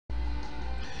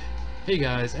Hey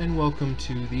guys, and welcome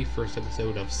to the first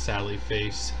episode of Sally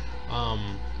Face.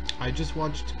 I just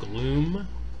watched Gloom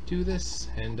do this,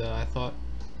 and I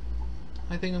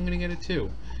think I'm gonna get it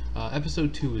too.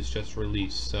 Episode 2 is just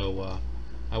released, so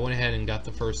I went ahead and got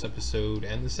the first episode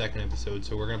and the second episode,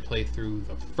 so we're gonna play through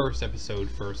the first episode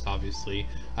first, obviously.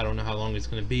 I don't know how long it's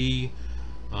gonna be,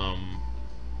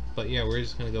 but yeah, we're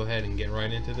just gonna go ahead and get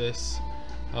right into this.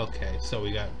 Okay, so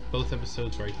we got both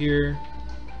episodes right here.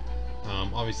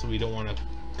 Obviously we don't want to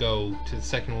go to the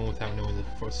second one without knowing the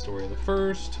first story of the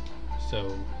first.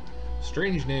 So,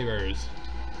 Strange Neighbors.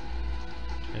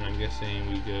 And I'm guessing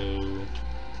we go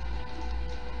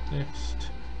next.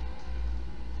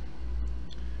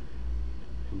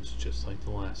 It was just like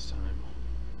the last time.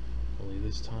 Only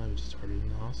this time it started in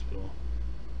the hospital.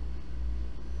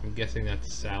 I'm guessing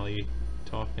that's Sally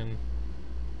talking.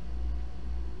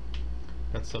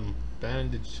 Got some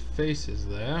bandaged faces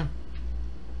there.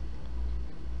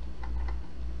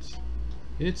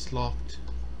 It's locked.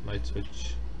 Light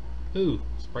switch. Ooh,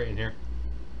 it's bright in here.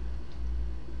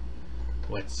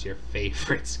 What's your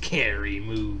favorite scary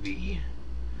movie?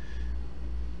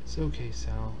 It's okay,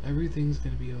 Sal. Everything's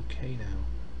gonna be okay now.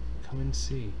 Come and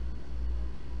see.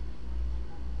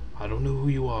 I don't know who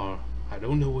you are. I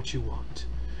don't know what you want.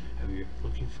 Are you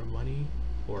looking for money?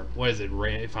 Or what is it?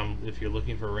 If you're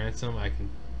looking for ransom, I can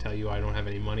tell you I don't have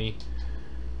any money.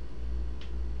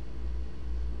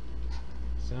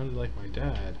 Sounded like my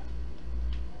dad.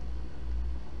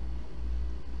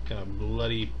 Got a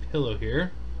bloody pillow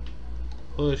here.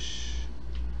 Push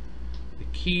the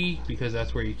key, because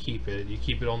that's where you keep it. You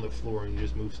keep it on the floor and you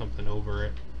just move something over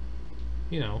it.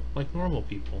 You know, like normal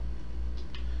people.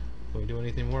 Can we do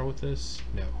anything more with this?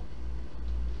 No.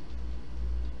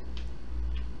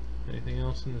 Anything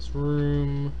else in this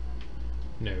room?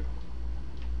 No.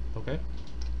 Okay.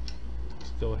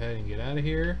 Let's go ahead and get out of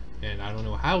here. And I don't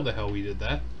know how the hell we did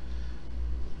that.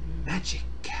 Magic.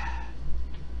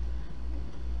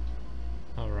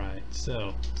 Alright,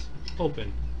 so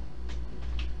open.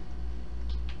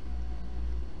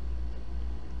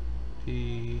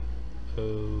 P-O-N-3.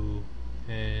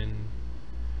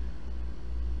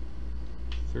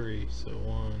 So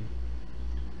 1,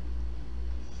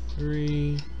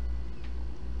 3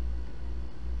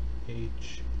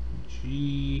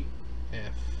 H-G-F-E.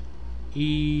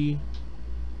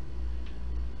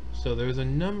 So there's a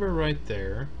number right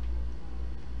there.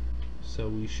 So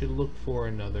we should look for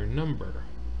another number.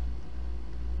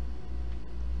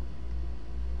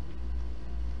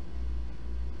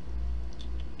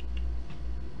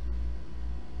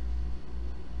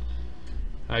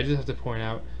 I just have to point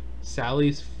out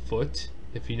Sally's foot,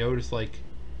 if you notice, like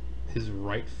his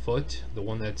right foot, the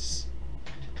one that's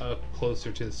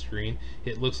closer to the screen,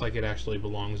 it looks like it actually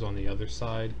belongs on the other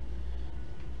side.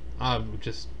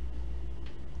 Just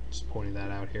pointing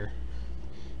that out here.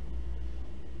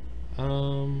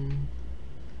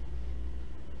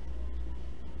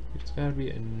 It's gotta be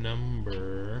a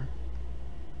number.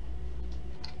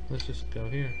 Let's just go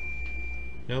here.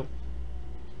 Nope.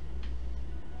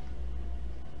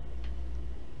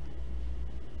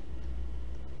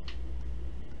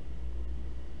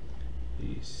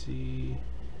 B, C,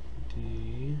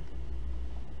 D.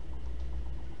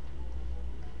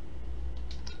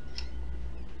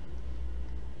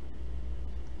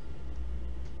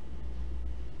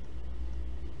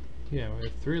 Yeah, we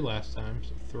had 3 last time,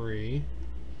 so 3.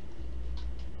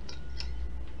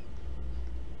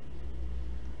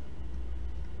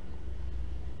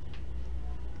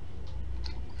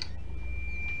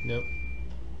 Nope.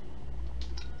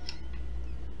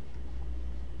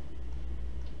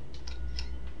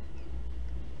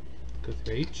 Go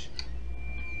through H.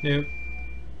 Nope.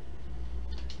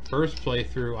 First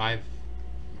playthrough, I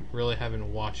really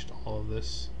haven't watched all of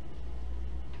this,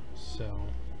 so.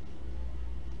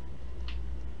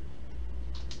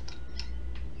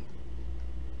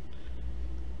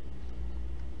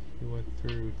 We went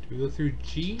through. Do we go through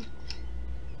G?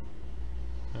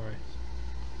 Alright.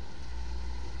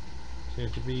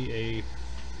 Seems to be a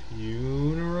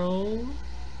funeral.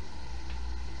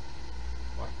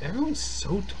 Wow, everyone's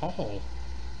so tall.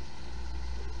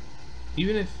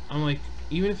 Even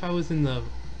if I was in the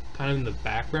kind of in the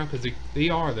background, because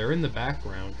they're in the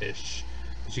background-ish.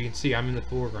 As you can see, I'm in the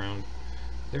foreground.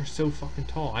 They're so fucking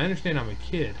tall. I understand I'm a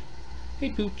kid. Hey,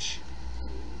 Pooch.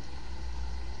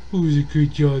 Who's a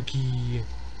good jockey?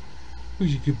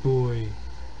 Who's a good boy?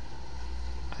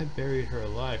 I buried her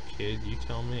alive, kid. You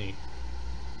tell me.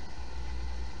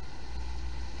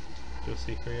 Go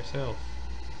see for yourself.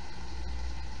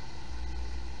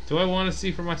 Do I want to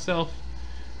see for myself?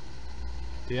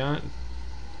 Diane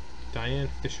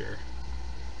Fisher.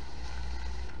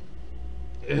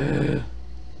 Ugh.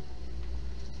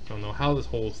 Don't know how this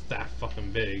hole's that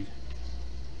fucking big.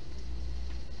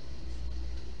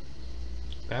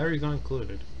 Battery's not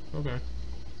included. Okay.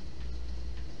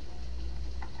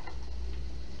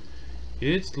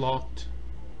 It's locked.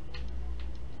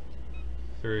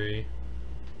 3.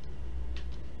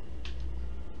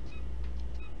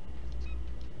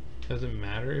 Does it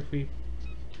matter if we...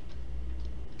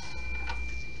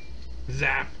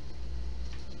 Zap!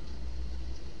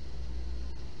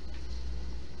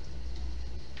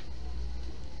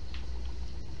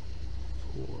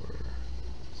 4.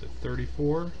 Is it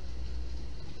 34?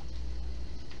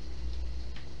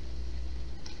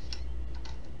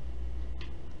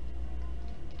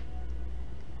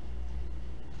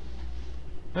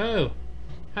 Oh!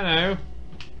 Hello!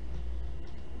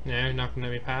 No, not gonna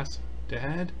let me pass.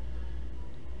 Dad?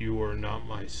 You are not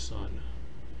my son.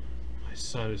 My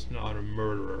son is not a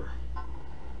murderer.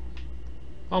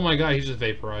 Oh my god, he just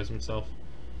vaporized himself.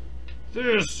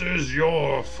 This is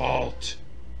your fault!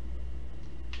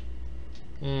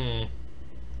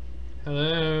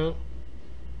 Hello?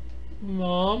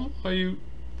 Mom, are you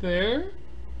there?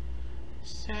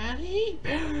 Sally?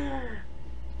 Bear!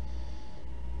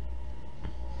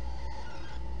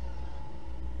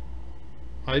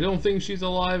 I don't think she's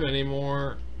alive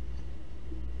anymore.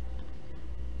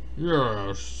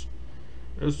 Yes,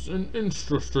 it's an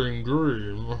interesting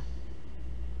dream.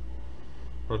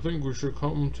 I think we should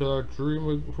come to that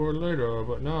dream for later,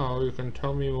 but now you can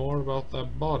tell me more about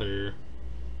that body.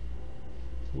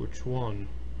 Which one?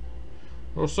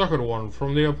 The second one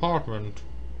from the apartment.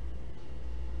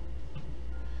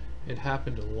 It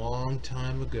happened a long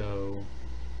time ago.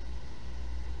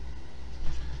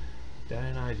 Dad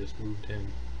and I just moved in.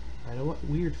 I had a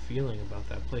weird feeling about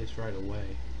that place right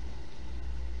away.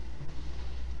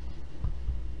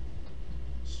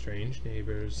 Strange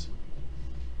neighbors.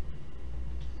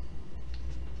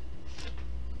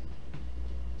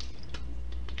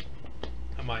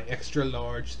 My extra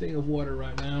large thing of water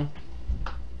right now.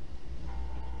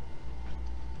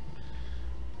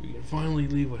 We can finally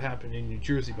leave what happened in New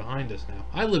Jersey behind us now.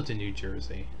 I lived in New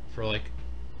Jersey for like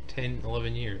 10,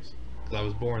 11 years because I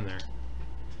was born there.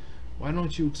 Why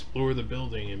don't you explore the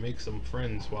building and make some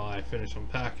friends while I finish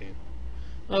unpacking?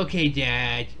 Okay,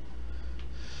 Dad.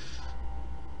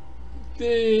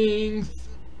 Thanks.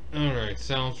 Alright,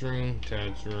 Sal's room,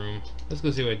 Dad's room. Let's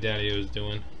go see what Daddy-O's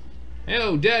doing. Hey,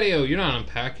 Daddy-O, you're not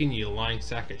unpacking, you lying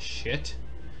sack of shit.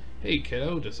 Hey,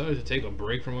 kiddo, decided to take a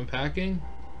break from unpacking?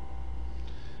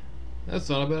 That's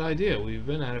not a bad idea. We've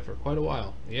been at it for quite a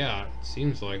while. Yeah, it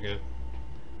seems like it.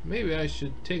 Maybe I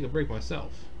should take a break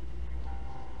myself.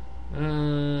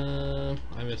 I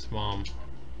miss Mom.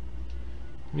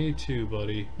 Me too,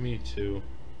 buddy. Me too.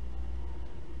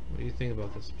 What do you think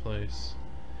about this place?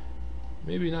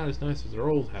 Maybe not as nice as our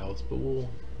old house, but we'll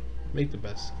make the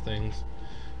best of things.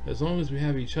 As long as we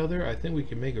have each other, I think we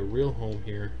can make a real home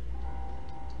here.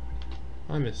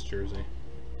 I miss Jersey.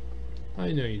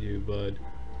 I know you do, bud.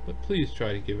 But please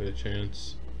try to give it a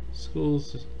chance. School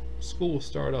will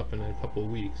start up in a couple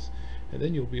of weeks, and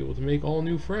then you'll be able to make all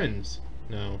new friends.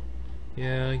 No.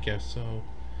 Yeah, I guess so.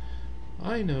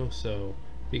 I know so,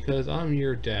 because I'm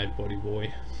your dad, buddy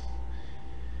boy.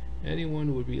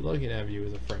 Anyone would be lucky to have you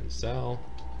as a friend, Sal.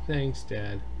 Thanks,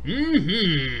 Dad.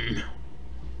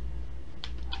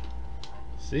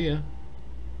 See ya.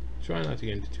 Try not to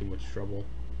get into too much trouble.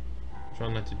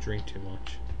 Try not to drink too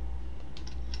much.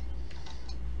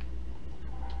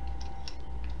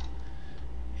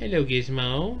 Hello,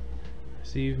 Gizmo. I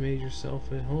see you've made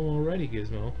yourself at home already,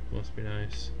 Gizmo. Must be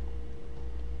nice.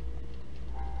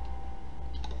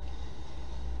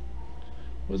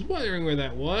 Was wondering where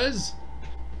that was.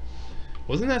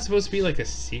 Wasn't that supposed to be like a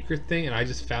secret thing and I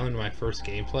just found in my first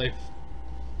gameplay?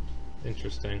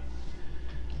 Interesting.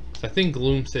 So I think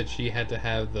Gloom said she had to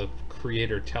have the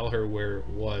creator tell her where it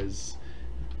was.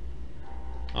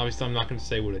 Obviously I'm not going to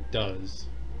say what it does,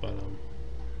 but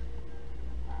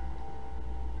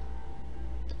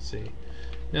let's see.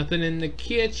 Nothing in the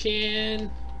kitchen.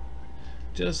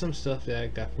 Just some stuff that I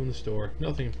got from the store.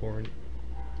 Nothing important.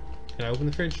 Can I open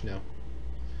the fridge? No.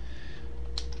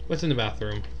 What's in the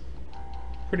bathroom?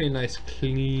 Pretty nice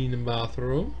clean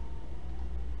bathroom.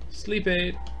 Sleep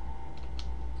aid.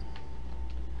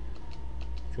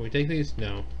 Can we take these?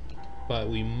 No. But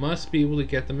we must be able to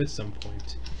get them at some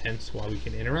point. Hence why we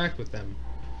can interact with them.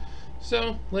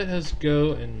 So let us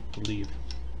go and leave.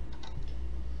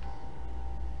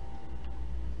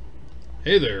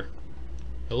 Hey there.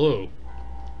 Hello.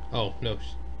 Oh, no.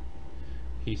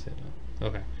 He said no.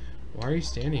 Okay. Why are you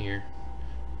standing here?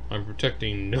 I'm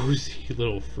protecting nosy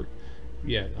little freak.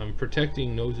 Yeah, I'm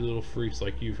protecting nosy little freaks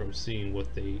like you from seeing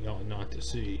what they ought not to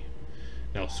see.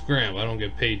 Now scram, I don't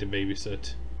get paid to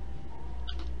babysit.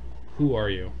 Who are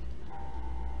you?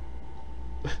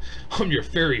 I'm your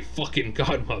fairy fucking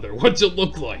godmother. What's it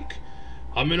look like?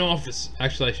 I'm an officer.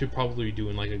 Actually, I should probably be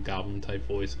doing like a goblin type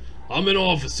voice. I'm an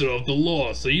officer of the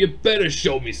law, so you better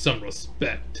show me some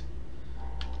respect.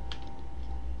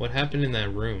 What happened in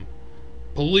that room?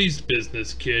 Police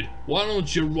business, kid. Why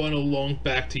don't you run along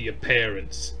back to your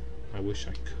parents? I wish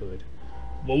I could.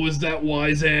 What was that,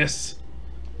 wise ass?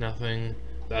 Nothing.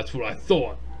 That's what I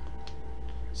thought.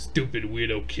 Stupid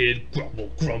weirdo kid.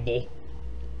 Grumble, grumble.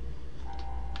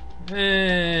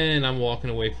 And I'm walking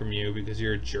away from you because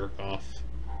you're a jerk off.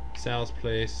 Sal's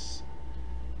place.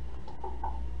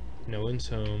 No one's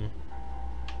home.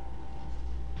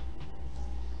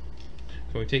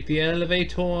 Can we take the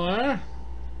elevator?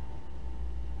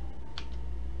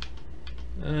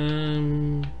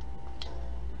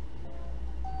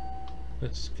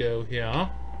 Let's go here.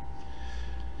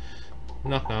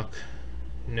 Knock knock.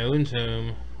 No one's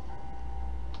home.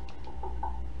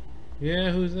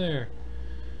 Yeah, who's there?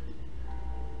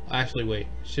 Actually, wait.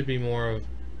 Should be more of,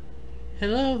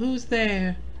 hello, who's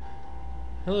there?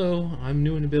 Hello, I'm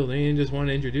new in the building and just want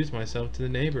to introduce myself to the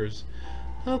neighbors.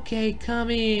 Okay,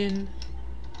 come in.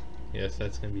 Yes,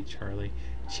 that's gonna be Charlie.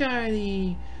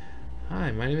 Charlie!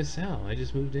 Hi, my name is Sal. I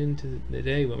just moved in the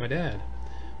day with my dad.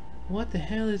 What the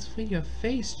hell is for your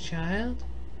face, child?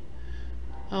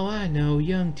 Oh, I know,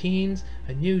 young teens,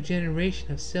 a new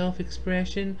generation of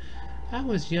self-expression. I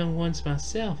was young once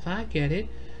myself, I get it.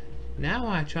 Now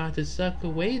I try to suck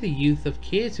away the youth of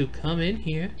kids who come in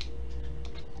here.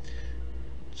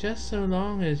 Just so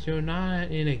long as you're not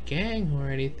in a gang or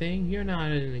anything. You're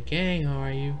not in a gang,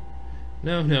 are you?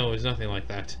 No, it's nothing like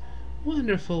that.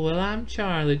 Wonderful, well I'm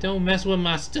Charlie. Don't mess with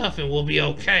my stuff and we'll be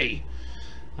okay.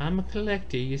 I'm a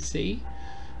collector, you see.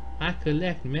 I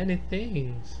collect many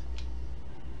things.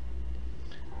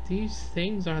 These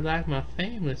things are like my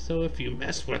family, so if you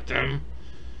mess with them,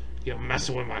 you're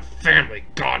messing with my family,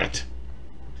 got it?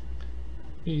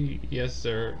 Yes,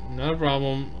 sir. Not a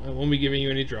problem. I won't be giving you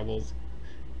any troubles.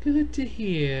 Good to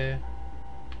hear.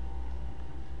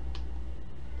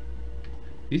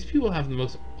 These people have the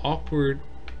most awkward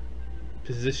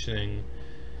positioning.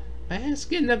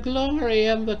 Bask in the glory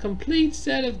of the complete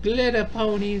set of glitter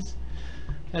ponies.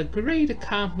 A great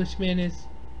accomplishment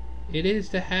it is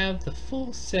to have the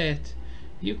full set.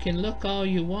 You can look all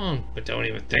you want, but don't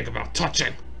even think about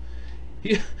touching.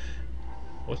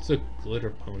 What's a glitter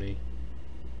pony?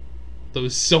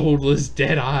 Those soulless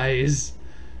dead eyes.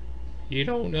 You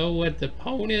don't know what the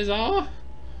ponies are?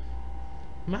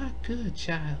 My good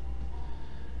child.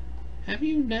 Have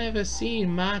you never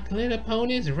seen My Glitter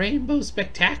Ponies Rainbow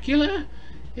Spectacular?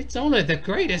 It's only the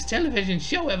greatest television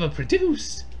show ever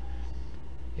produced.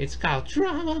 It's got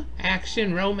drama,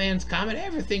 action, romance, comedy,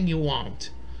 everything you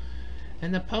want.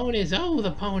 And the ponies, oh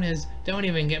the ponies, don't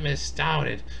even get me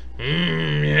started.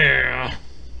 Yeah.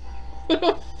 What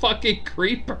a fucking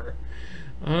creeper.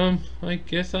 I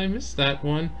guess I missed that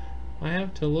one. I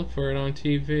have to look for it on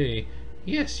TV.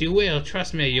 Yes, you will.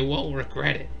 Trust me, you won't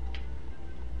regret it.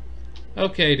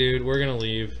 Okay, dude, we're gonna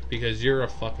leave because you're a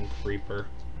fucking creeper.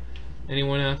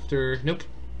 Anyone after? Nope.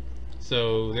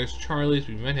 So there's Charlie's.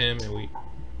 We met him, and there's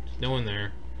no one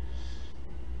there.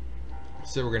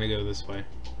 So we're gonna go this way.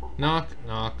 Knock,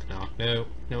 knock, knock. No,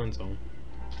 no one's home.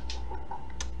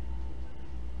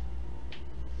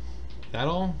 That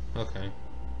all? Okay.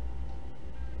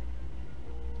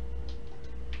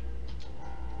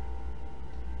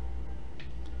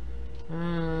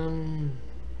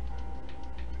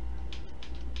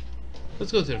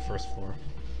 Let's go to the first floor.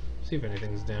 See if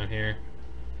anything's down here.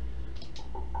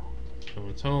 No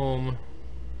one's home.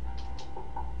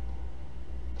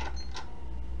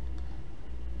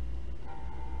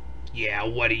 Yeah,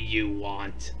 what do you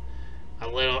want? A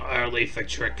little early for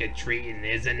trick-or-treating,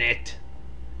 isn't it?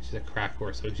 She's a crack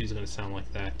horse, so she's gonna sound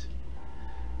like that.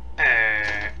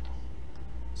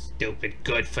 Stupid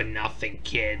good-for-nothing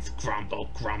kids. Grumble,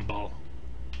 grumble.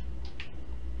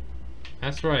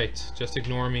 That's right. Just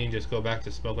ignore me and just go back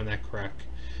to smoking that crack.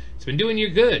 It's been doing you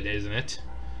good, isn't it?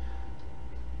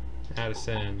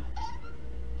 Addison.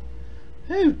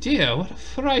 Oh dear, what a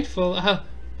frightful...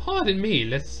 pardon me,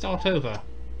 let's start over.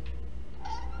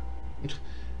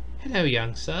 Hello,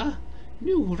 young sir.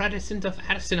 New resident of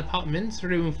Addison Apartments,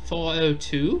 room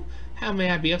 402. How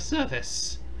may I be of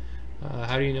service?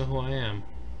 How do you know who I am?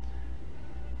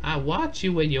 I watch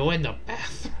you when you're in the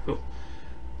bathroom.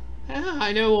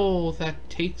 I know all that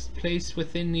takes place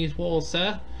within these walls,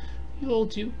 sir. You'll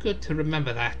do good to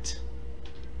remember that.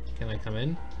 Can I come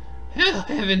in? Oh,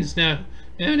 heavens, no.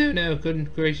 No, no, no,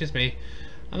 good gracious me.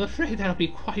 I'm afraid I'll be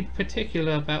quite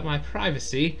particular about my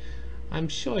privacy. I'm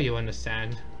sure you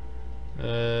understand.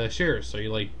 Sure, so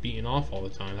you like beating off all the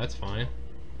time, that's fine.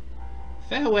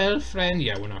 Farewell, friend.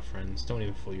 Yeah, we're not friends. Don't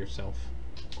even fool yourself.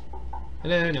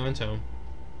 Hello, no one's home.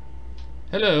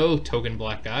 Hello, token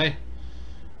black guy.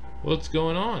 What's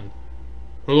going on?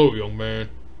 Hello, young man.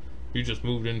 You just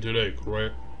moved in today,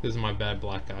 correct? This is my bad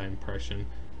black guy impression.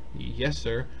 Yes,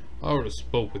 sir. I already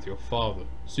spoke with your father.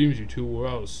 Seems you two were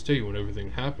out of state when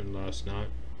everything happened last night.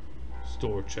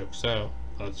 Store checks out.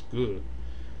 That's good.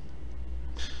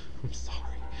 I'm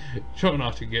sorry. Try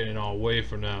not to get in our way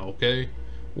for now, okay?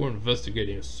 We're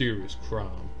investigating a serious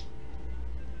crime.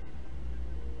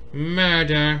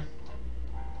 Murder.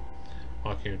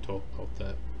 I can't talk about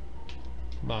that.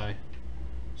 Bye.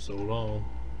 So long.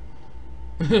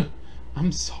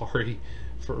 I'm sorry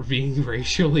for being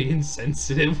racially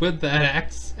insensitive with that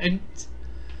accent.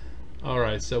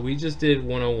 Alright, so we just did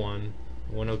 101.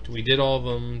 102. We did all of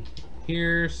them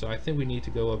here, so I think we need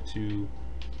to go up to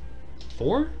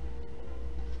 4?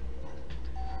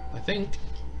 I think.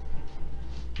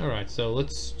 Alright, so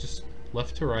let's just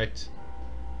left to right.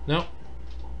 Nope.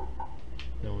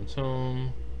 No one's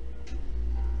home.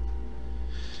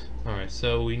 Alright,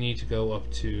 so we need to go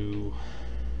up to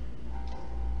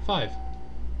 5.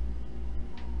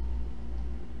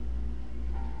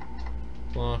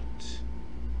 Locked.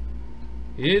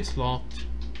 It's locked.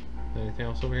 Anything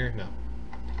else over here? No.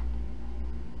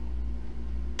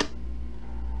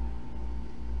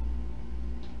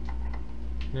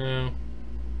 No.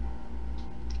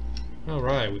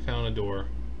 Alright, we found a door.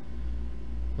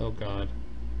 Oh god.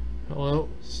 Hello?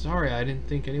 Sorry, I didn't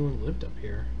think anyone lived up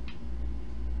here.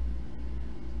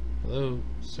 Hello,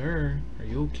 sir? Are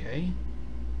you okay?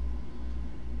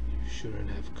 You shouldn't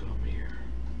have come here.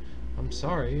 I'm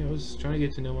sorry, I was trying to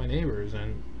get to know my neighbors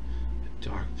and a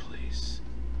dark place.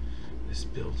 This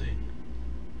building.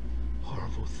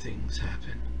 Horrible things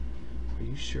happen. Are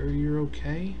you sure you're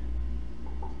okay?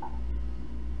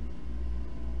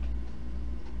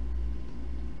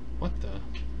 What the?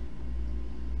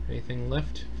 Anything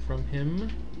left from him?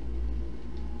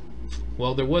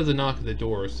 Well, there was a knock at the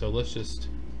door, so let's just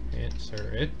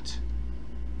answer it.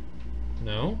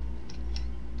 No?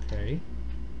 Okay.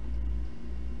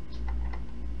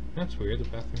 That's weird, the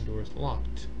bathroom door is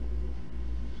locked.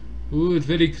 Ooh, it's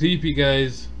very creepy,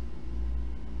 guys.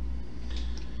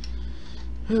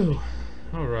 Whew.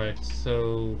 Alright,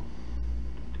 so...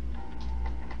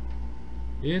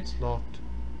 it's locked.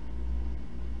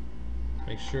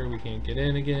 Make sure we can't get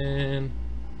in again.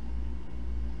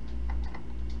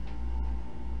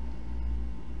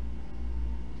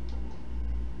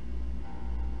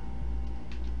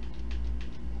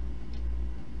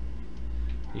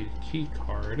 Need a key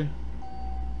card.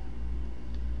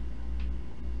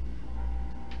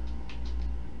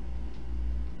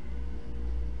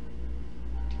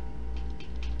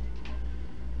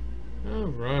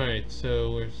 Alright,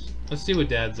 so let's see what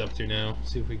Dad's up to now.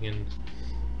 See if we can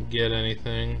get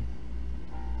anything.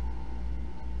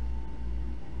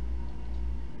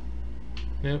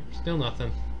 Nope, still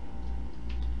nothing.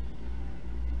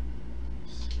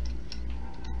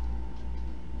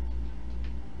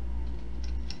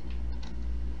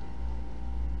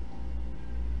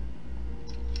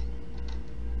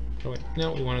 Oh wait,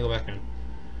 no, we want to go back in.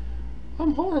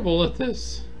 I'm horrible at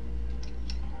this.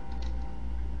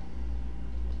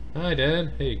 Hi,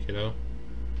 Dad. Hey, kiddo.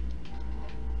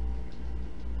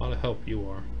 A lot of help you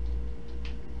are.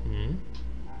 Hmm?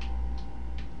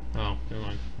 Oh, never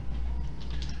mind.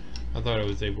 I thought I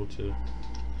was able to...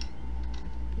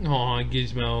 Aw,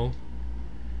 Gizmo.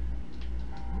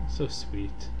 So sweet.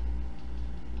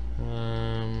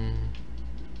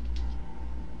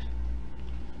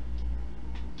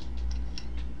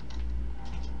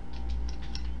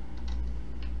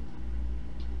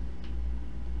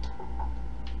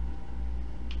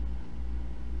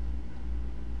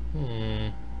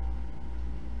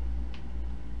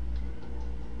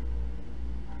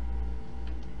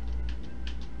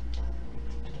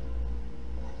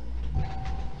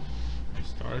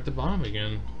 Start at the bottom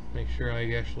again. Make sure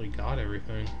I actually got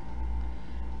everything.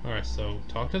 Alright, so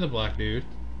talk to the black dude.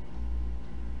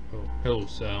 Oh, hello,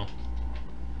 Sal.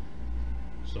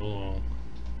 So long.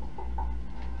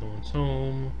 No one's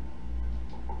home.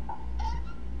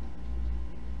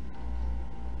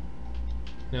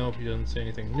 Nope, he doesn't say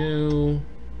anything new.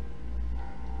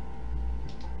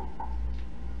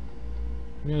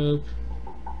 Nope.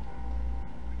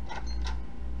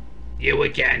 You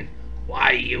again.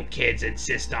 Why you kids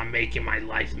insist on making my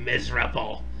life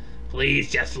miserable?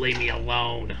 Please just leave me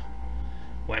alone.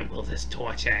 When will this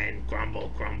torture end?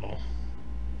 Grumble, grumble.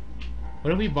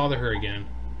 What if we bother her again?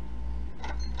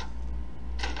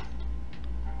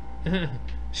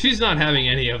 She's not having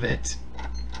any of it.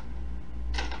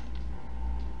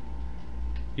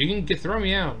 You can throw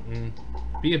me out and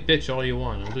be a bitch all you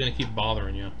want. I'm just gonna keep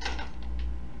bothering you.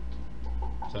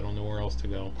 Because I don't know where else to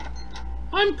go.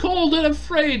 I'm cold and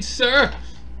afraid, sir!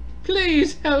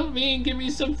 Please help me and give me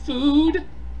some food!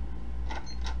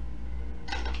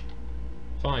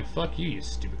 Fine, fuck you, you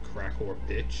stupid crack whore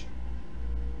bitch.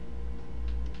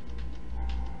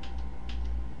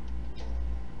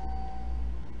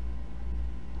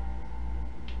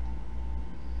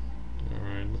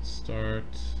 Alright, let's start.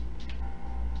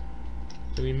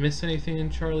 Did we miss anything in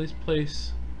Charlie's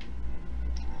place?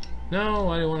 No,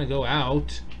 I didn't want to go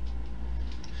out.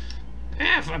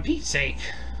 Ah, for Pete's sake.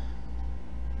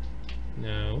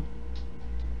 No.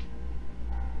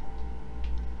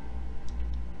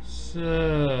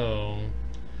 So...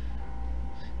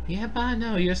 Yeah, but I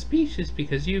know you're speechless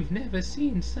because you've never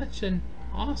seen such an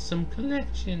awesome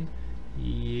collection.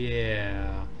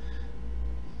 Yeah.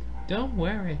 Don't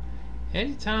worry.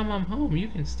 Anytime I'm home, you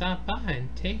can stop by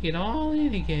and take it all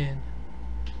in again.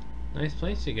 Nice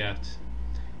place you got.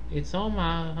 It's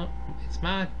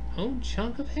my own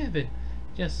chunk of heaven.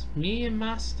 Just me and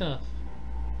my stuff.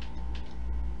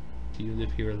 Do you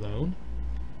live here alone?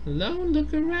 Alone?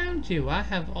 Look around you. I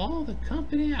have all the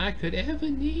company I could ever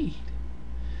need.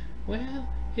 Well,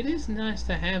 it is nice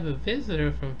to have a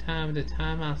visitor from time to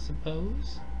time, I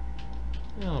suppose.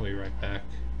 I'll be right back.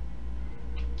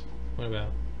 What about...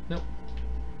 Nope.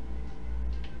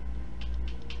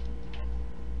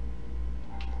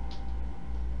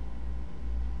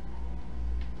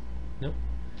 Nope.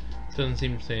 Doesn't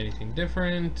seem to say anything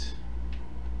different.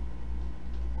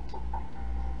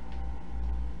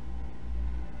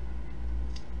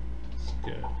 That's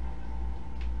good.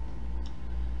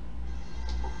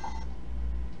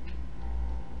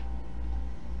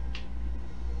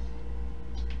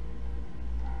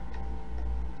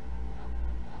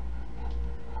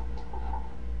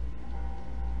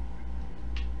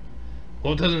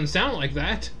 Well, it doesn't sound like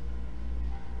that.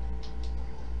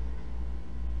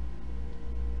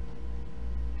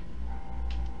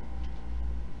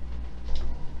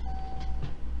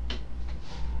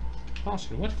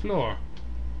 Caution, what floor?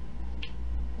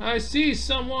 I see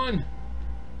someone!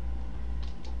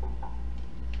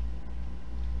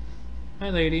 Hi,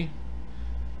 lady.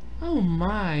 Oh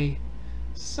my.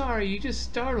 Sorry, you just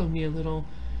startled me a little.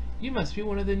 You must be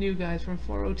one of the new guys from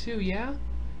 402, yeah?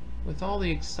 With all the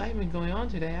excitement going on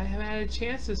today, I haven't had a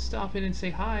chance to stop in and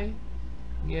say hi.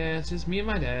 Yeah, it's just me and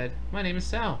my dad. My name is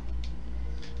Sal.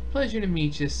 Pleasure to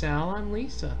meet you, Sal. I'm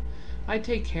Lisa. I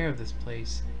take care of this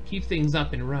place. Keep things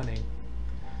up and running.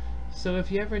 So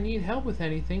if you ever need help with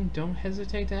anything, don't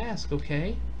hesitate to ask,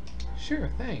 okay? Sure,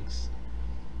 thanks.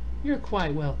 You're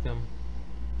quite welcome.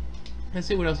 Let's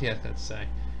see what else you have to say.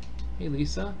 Hey,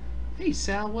 Lisa. Hey,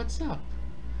 Sal, what's up?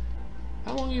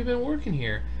 How long have you been working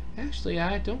here? Actually,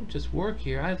 I don't just work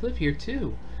here, I live here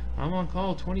too. I'm on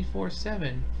call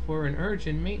 24/7 for an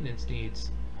urgent maintenance needs.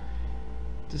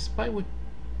 Despite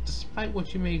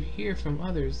what you may hear from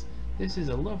others, this is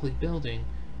a lovely building.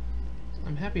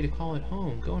 I'm happy to call it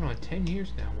home, going on 10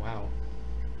 years now, wow.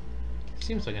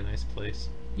 Seems like a nice place.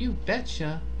 You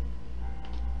betcha!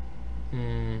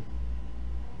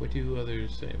 What do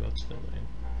others say about this building?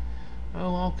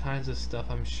 Oh, all kinds of stuff,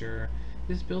 I'm sure.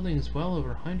 This building is well over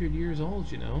 100 years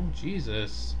old, you know.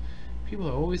 Jesus. People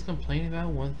are always complaining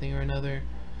about one thing or another.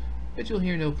 But you'll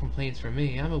hear no complaints from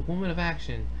me. I'm a woman of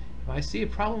action. If I see a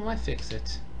problem, I fix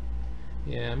it.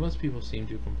 Yeah, most people seem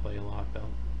to complain a lot about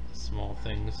the small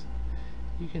things.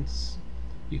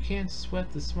 You can't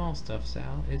sweat the small stuff,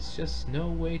 Sal. It's just no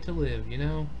way to live, you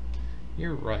know?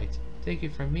 You're right. Take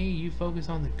it from me, you focus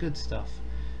on the good stuff.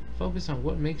 Focus on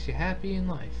what makes you happy in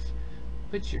life.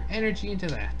 Put your energy into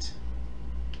that.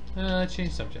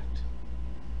 Change subject.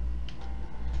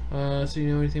 So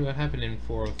you know anything about happened in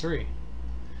 403?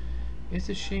 It's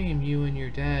a shame you and your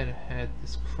dad had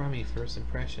this crummy first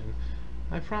impression.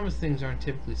 I promise things aren't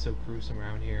typically so gruesome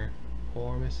around here.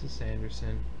 Poor Mrs.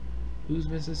 Sanderson. Who's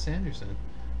Mrs. Sanderson?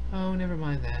 Oh, never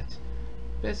mind that.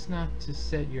 Best not to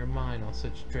set your mind on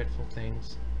such dreadful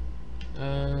things.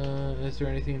 Is there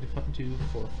anything to do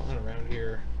for fun around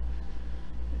here?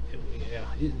 Yeah,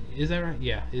 is that right?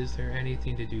 Yeah, is there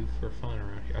anything to do for fun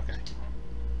around here? Okay.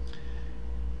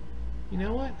 You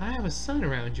know what? I have a son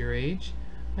around your age.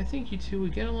 I think you two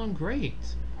would get along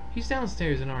great. He's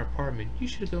downstairs in our apartment. You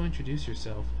should go introduce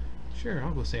yourself. Sure,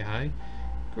 I'll go say hi.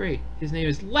 Great. His name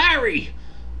is Larry!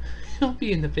 He'll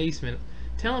be in the basement.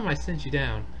 Tell him I sent you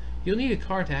down. You'll need a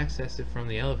card to access it from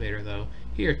the elevator, though.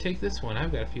 Here, take this one.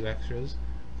 I've got a few extras.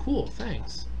 Cool,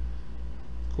 thanks.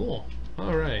 Cool.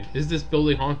 Alright. Is this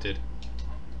building haunted?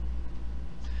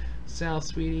 Sal,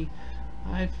 sweetie,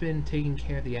 I've been taking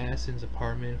care of the Addison's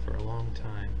apartment for a long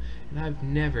time, and I've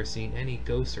never seen any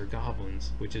ghosts or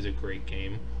goblins, which is a great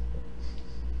game.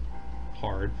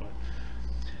 Hard, but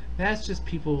that's just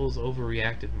people's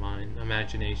overreactive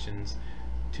imaginations.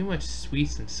 Too much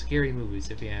sweets and scary movies,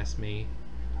 if you ask me.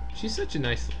 She's such a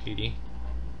nice lady.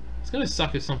 It's gonna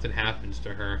suck if something happens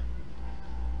to her.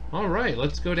 Alright,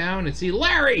 let's go down and see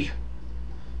Larry!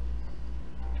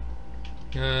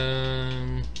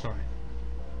 Alright.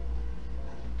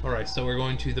 Alright, so we're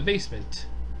going to the basement.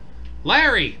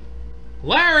 Larry!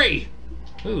 Larry!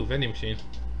 Ooh, vending machine.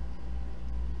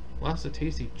 Lots of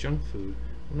tasty junk food.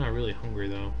 I'm not really hungry,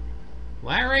 though.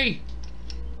 Larry!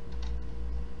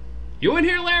 You in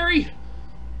here, Larry?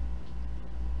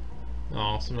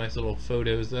 Oh, some nice little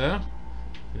photos there.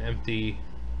 An empty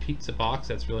pizza box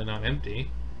that's really not empty.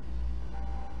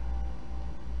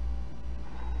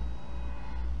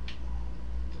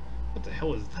 What the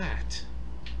hell is that?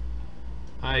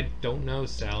 I don't know,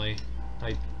 Sally.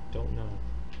 I don't know.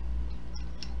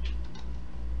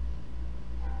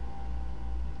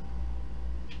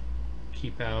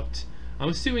 Keep out. I'm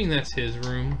assuming that's his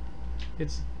room.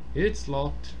 It's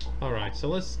locked. Alright, so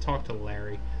let's talk to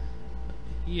Larry.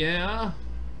 Yeah?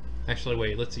 Actually,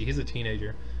 wait, let's see. He's a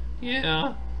teenager.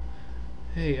 Yeah?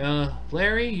 Hey,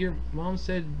 Larry, your mom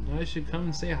said I should come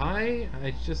and say hi?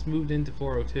 I just moved into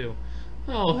 402.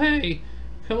 Oh, hey!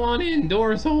 Come on in,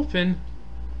 door's open.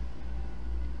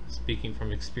 Speaking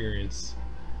from experience.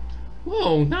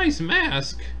 Whoa, nice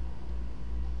mask!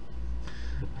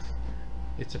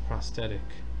 It's a prosthetic.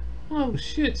 Oh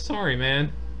shit, sorry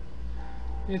man.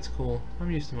 It's cool. I'm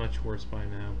used to much worse by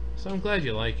now. So I'm glad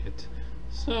you like it.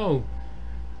 So,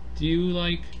 do you,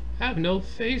 like, have no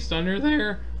face under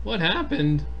there? What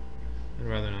happened? I'd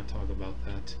rather not talk about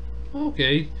that.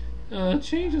 Okay,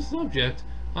 change the subject.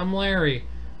 I'm Larry.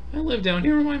 I live down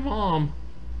here with my mom.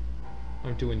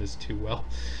 I'm doing this too well.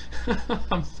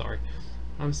 I'm sorry.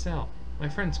 I'm Sal. My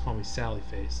friends call me Sally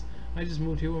Face. I just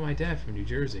moved here with my dad from New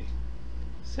Jersey.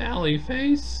 Sally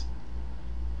Face?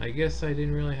 I guess I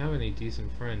didn't really have any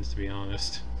decent friends, to be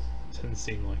honest. Doesn't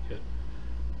seem like it.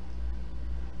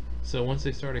 So once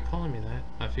they started calling me that,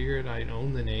 I figured I'd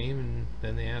own the name, and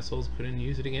then the assholes couldn't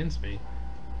use it against me.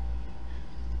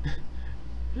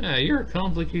 Yeah, you're a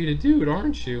complicated dude,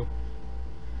 aren't you?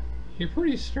 You're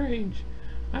pretty strange.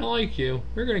 I like you.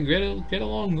 We're gonna get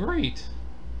along great.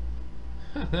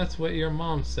 That's what your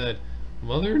mom said.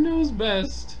 Mother knows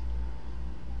best.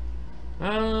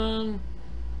 Why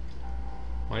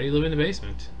do you live in the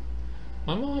basement?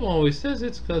 My mom always says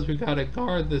it's because we gotta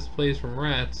guard this place from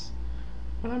rats.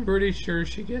 But I'm pretty sure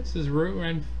she gets his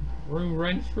room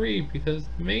rent free because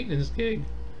the maintenance gig.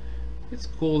 It's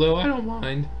cool though, I don't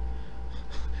mind.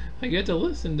 I get to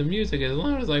listen to music as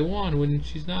long as I want when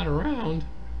she's not around.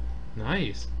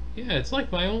 Nice. Yeah, it's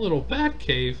like my own little bat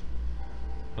cave.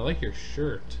 I like your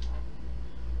shirt.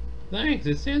 Thanks,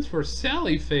 it stands for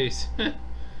Sally Face.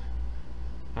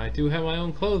 I do have my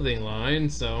own clothing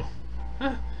line, so...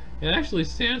 It actually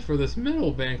stands for this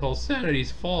metal band called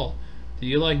Sanity's Fall. Do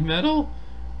you like metal?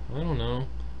 I don't know.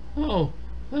 Oh,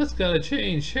 that's gotta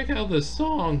change. Check out this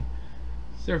song.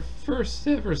 It's their first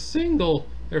ever single.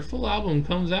 Their full album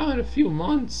comes out in a few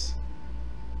months.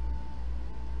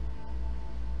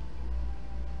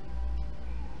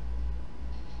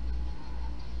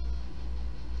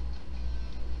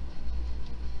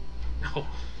 No.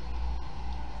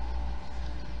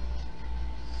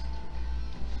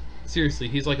 Seriously,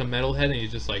 he's like a metalhead and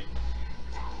he's just like...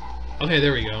 Okay,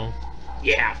 there we go.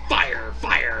 Yeah, fire,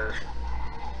 fire!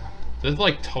 This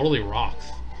like totally rocks.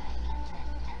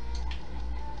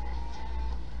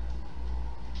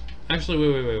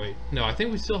 Actually, wait. No, I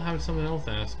think we still have something else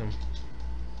to ask him.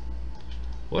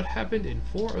 What happened in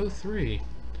 403?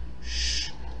 Shh!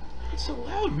 Not so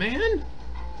loud, man!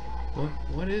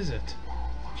 What is it?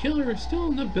 Killer is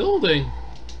still in the building!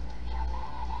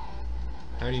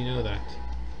 How do you know that?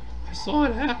 I saw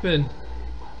it happen!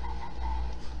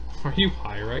 Are you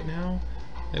high right now?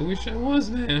 I wish I was,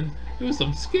 man. It was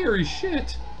some scary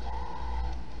shit.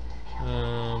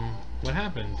 What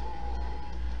happened?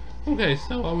 Okay,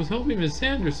 so I was helping Miss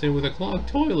Sanderson with a clogged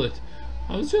toilet.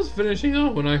 I was just finishing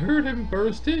up when I heard him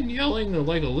burst in yelling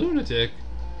like a lunatic.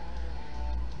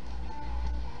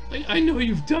 I know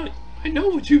you've done... I know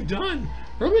what you've done.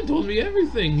 Herman told me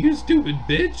everything, you stupid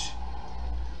bitch.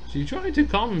 She tried to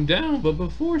calm him down, but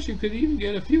before she could even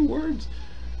get a few words,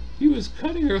 he was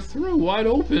cutting her throat wide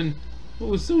open. I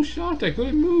was so shocked I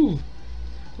couldn't move.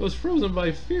 I was frozen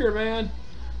by fear, man.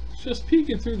 Just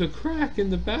peeking through the crack in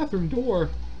the bathroom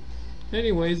door.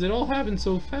 Anyways, it all happened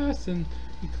so fast and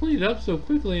he cleaned it up so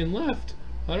quickly and left.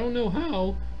 I don't know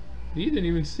how. He didn't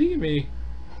even see me.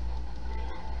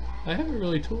 I haven't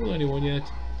really told anyone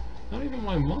yet. Not even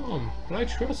my mom. But I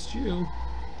trust you.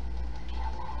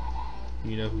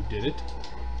 You know who did it?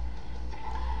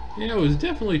 Yeah, it was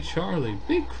definitely Charlie.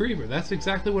 Big creeper. That's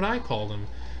exactly what I called him.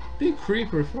 Big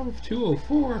creeper from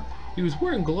 204. He was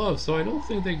wearing gloves, so I don't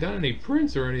think they got any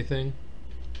prints or anything.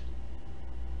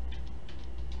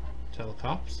 Tell the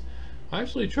cops? I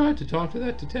actually tried to talk to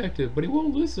that detective, but he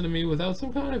won't listen to me without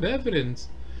some kind of evidence.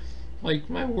 Like,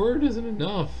 my word isn't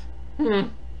enough.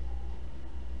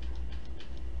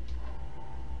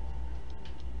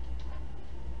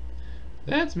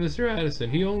 That's Mr.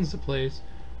 Addison. He owns the place.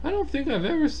 I don't think I've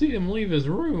ever seen him leave his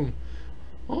room.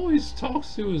 Always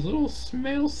talks to his little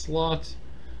mail slot.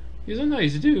 He's a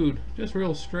nice dude, just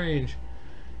real strange.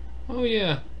 Oh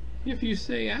yeah, if you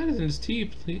say Addison's tea,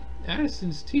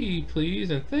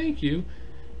 please, and thank you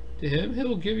to him,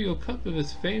 he'll give you a cup of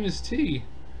his famous tea.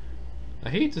 I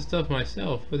hate the stuff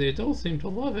myself, but the adults seem to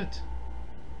love it.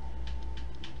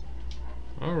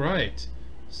 Alright,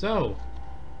 so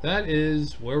that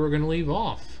is where we're going to leave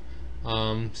off.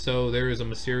 So there is a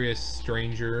mysterious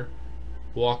stranger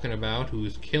walking about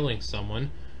who's killing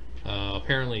someone.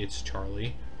 Apparently it's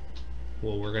Charlie.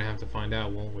 Well, we're going to have to find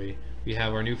out, won't we? We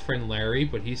have our new friend Larry,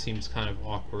 but he seems kind of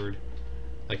awkward.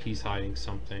 Like he's hiding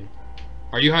something.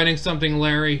 Are you hiding something,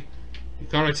 Larry? You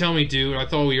gotta tell me, dude. I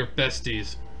thought we were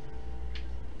besties.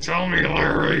 Tell me,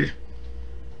 Larry!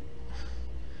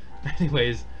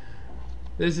 Anyways,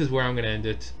 this is where I'm going to end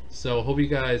it. So, hope you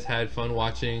guys had fun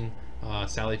watching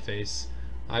Sally Face.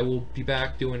 I will be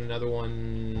back doing another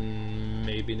one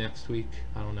maybe next week.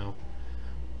 I don't know.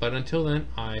 But until then,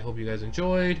 I hope you guys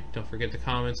enjoyed. Don't forget to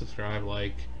comment, subscribe,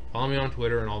 like, follow me on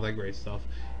Twitter and all that great stuff.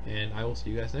 And I will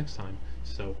see you guys next time.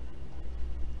 So,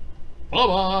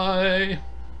 bye-bye!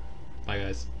 Bye,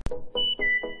 guys.